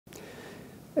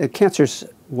Cancer's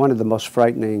one of the most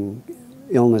frightening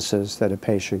illnesses that a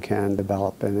patient can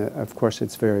develop, and of course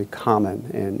it's very common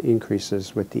and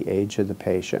increases with the age of the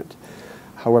patient.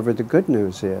 However, the good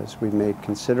news is we've made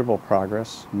considerable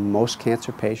progress. Most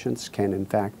cancer patients can in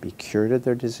fact be cured of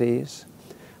their disease.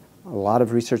 A lot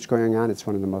of research going on. It's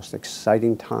one of the most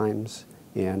exciting times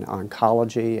in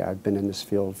oncology. I've been in this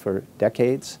field for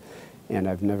decades, and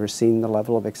I've never seen the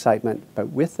level of excitement. But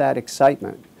with that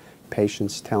excitement,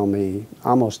 patients tell me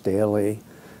almost daily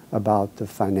about the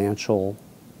financial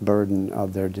burden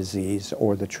of their disease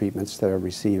or the treatments they're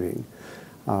receiving.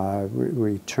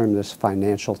 We term this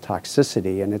financial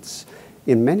toxicity, and it's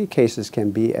in many cases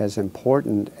can be as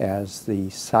important as the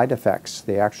side effects,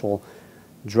 the actual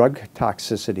drug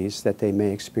toxicities that they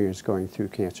may experience going through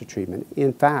cancer treatment.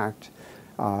 In fact,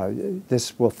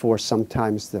 this will force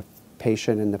sometimes the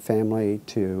patient and the family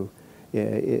to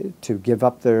give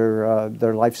up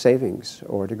their life savings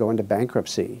or to go into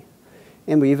bankruptcy.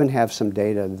 And we even have some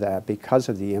data that because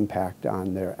of the impact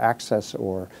on their access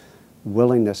or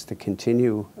willingness to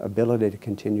continue, ability to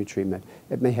continue treatment,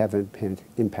 it may have an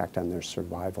impact on their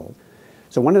survival.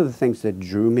 So one of the things that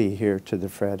drew me here to the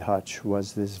Fred Hutch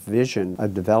was this vision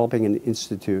of developing an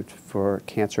institute for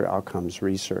cancer outcomes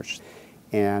research.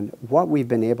 And what we've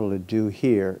been able to do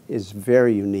here is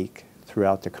very unique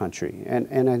throughout the country, and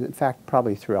in fact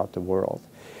probably throughout the world.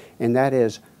 And that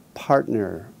is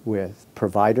partner with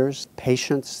providers,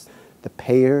 patients, the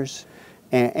payers,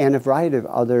 and a variety of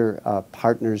other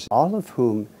partners, all of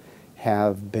whom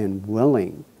have been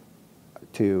willing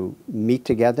to meet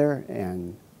together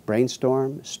and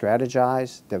brainstorm,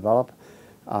 strategize, develop,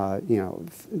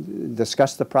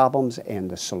 discuss the problems and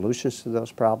the solutions to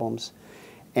those problems,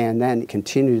 and then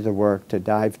continue the work to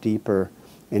dive deeper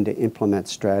and to implement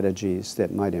strategies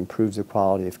that might improve the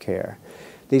quality of care.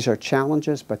 These are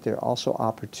challenges, but they're also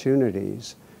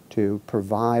opportunities to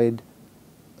provide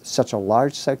such a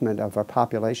large segment of our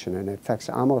population, and it affects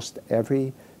almost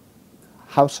every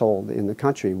household in the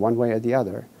country, one way or the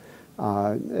other,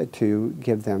 to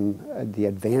give them the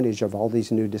advantage of all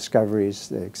these new discoveries,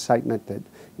 the excitement that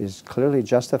is clearly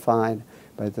justified,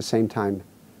 but at the same time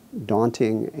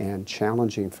daunting and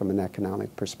challenging from an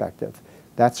economic perspective.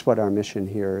 That's what our mission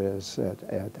here is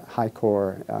at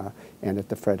HICOR and at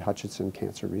the Fred Hutchinson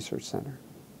Cancer Research Center.